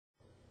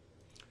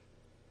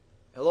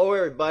Hello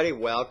everybody,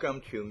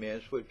 welcome to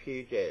Minutes with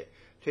PJ.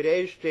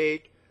 Today's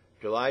date,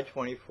 July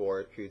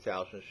 24,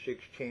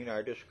 2016.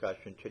 Our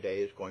discussion today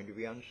is going to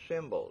be on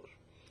symbols.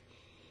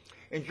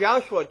 In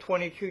Joshua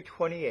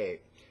 22:28,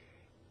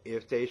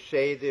 if they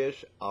say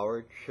this,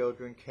 our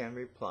children can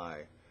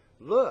reply,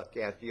 look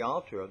at the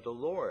altar of the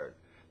Lord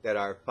that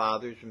our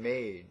fathers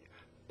made,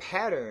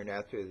 patterned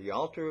after the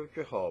altar of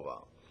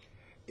Jehovah.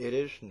 It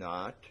is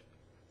not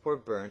for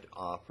burnt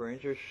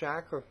offerings or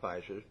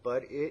sacrifices,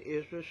 but it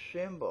is a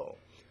symbol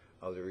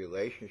of the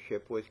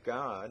relationship with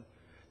God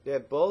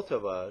that both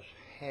of us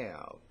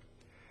have.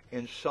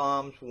 In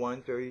Psalms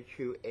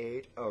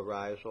 132:8,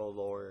 arise, O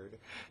Lord,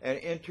 and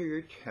enter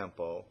your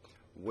temple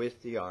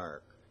with the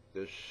ark,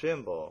 the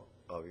symbol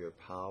of your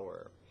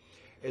power.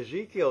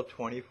 Ezekiel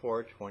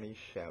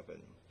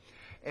 24:27,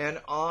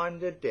 and on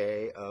the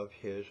day of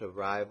his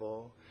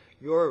arrival,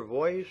 your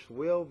voice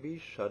will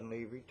be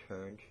suddenly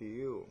returned to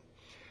you,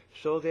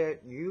 so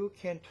that you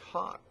can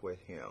talk with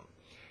him,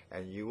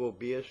 and you will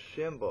be a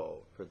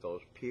symbol for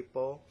those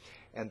people,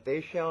 and they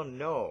shall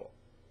know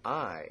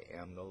I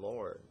am the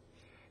Lord.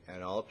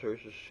 An altar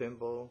is a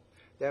symbol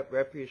that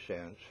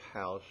represents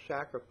how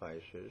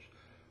sacrifices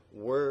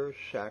were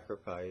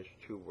sacrificed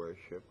to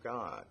worship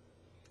God.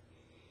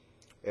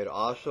 It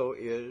also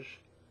is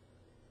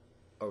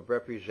a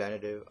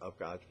representative of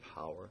God's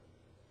power.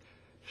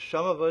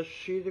 Some of us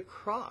see the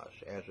cross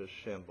as a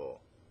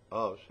symbol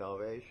of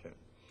salvation.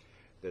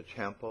 The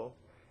temple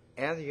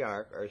and the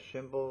ark are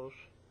symbols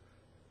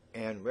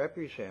and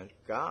represent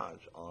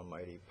God's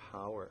almighty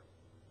power.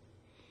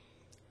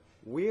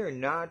 We are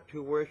not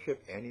to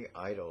worship any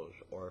idols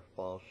or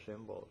false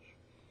symbols.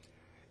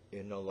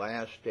 In the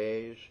last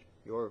days,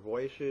 your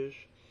voices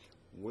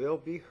will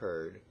be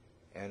heard,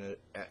 and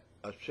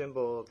a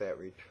symbol that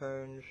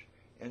returns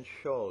and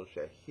shows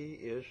that He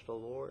is the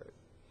Lord.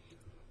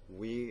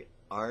 We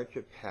are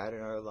to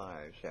pattern our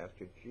lives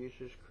after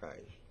Jesus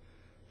Christ,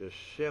 the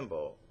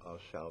symbol of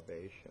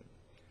salvation.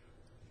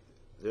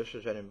 This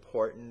is an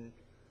important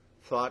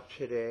thought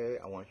today.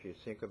 I want you to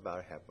think about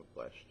it. Have a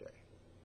blessed day.